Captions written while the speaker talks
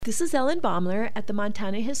This is Ellen Baumler at the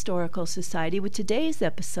Montana Historical Society with today's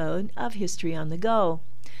episode of History on the Go.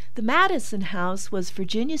 The Madison House was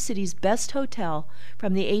Virginia City's best hotel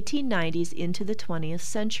from the 1890s into the 20th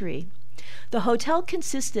century. The hotel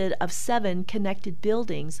consisted of 7 connected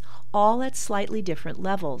buildings, all at slightly different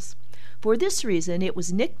levels. For this reason, it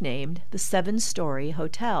was nicknamed the 7-Story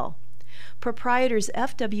Hotel. Proprietors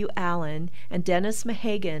F.W. Allen and Dennis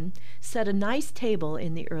Mahagan set a nice table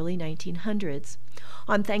in the early 1900s.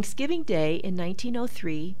 On Thanksgiving Day in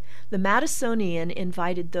 1903, the Madisonian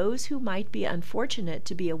invited those who might be unfortunate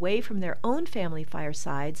to be away from their own family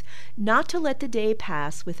firesides not to let the day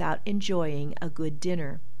pass without enjoying a good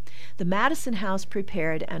dinner. The Madison House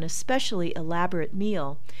prepared an especially elaborate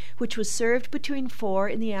meal, which was served between 4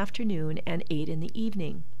 in the afternoon and 8 in the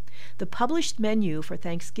evening. The published menu for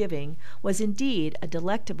Thanksgiving was indeed a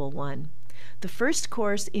delectable one. The first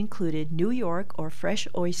course included New York or fresh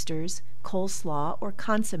oysters, coleslaw or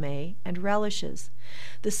consomme, and relishes.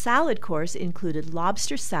 The salad course included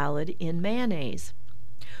lobster salad in mayonnaise.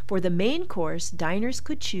 For the main course, diners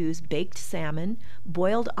could choose baked salmon,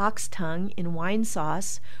 boiled ox tongue in wine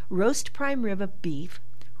sauce, roast prime rib of beef,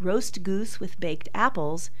 roast goose with baked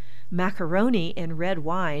apples, macaroni in red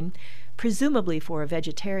wine, presumably for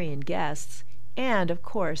vegetarian guests, and, of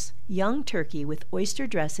course, young turkey with oyster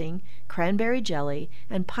dressing, cranberry jelly,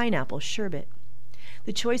 and pineapple sherbet.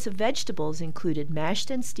 The choice of vegetables included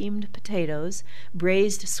mashed and steamed potatoes,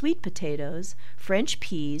 braised sweet potatoes, French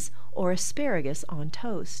peas, or asparagus on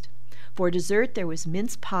toast. For dessert there was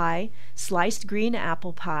mince pie, sliced green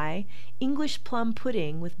apple pie, English plum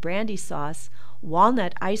pudding with brandy sauce,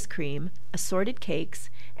 walnut ice cream, assorted cakes,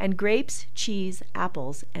 and grapes, cheese,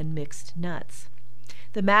 apples, and mixed nuts.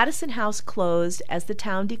 The Madison House closed as the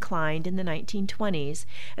town declined in the 1920s,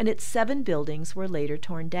 and its 7 buildings were later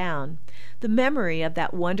torn down. The memory of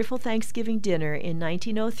that wonderful Thanksgiving dinner in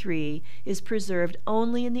 1903 is preserved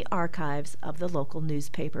only in the archives of the local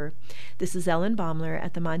newspaper. This is Ellen Baumler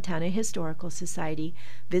at the Montana Historical Society.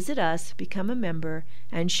 Visit us, become a member,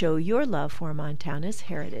 and show your love for Montana's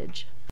heritage.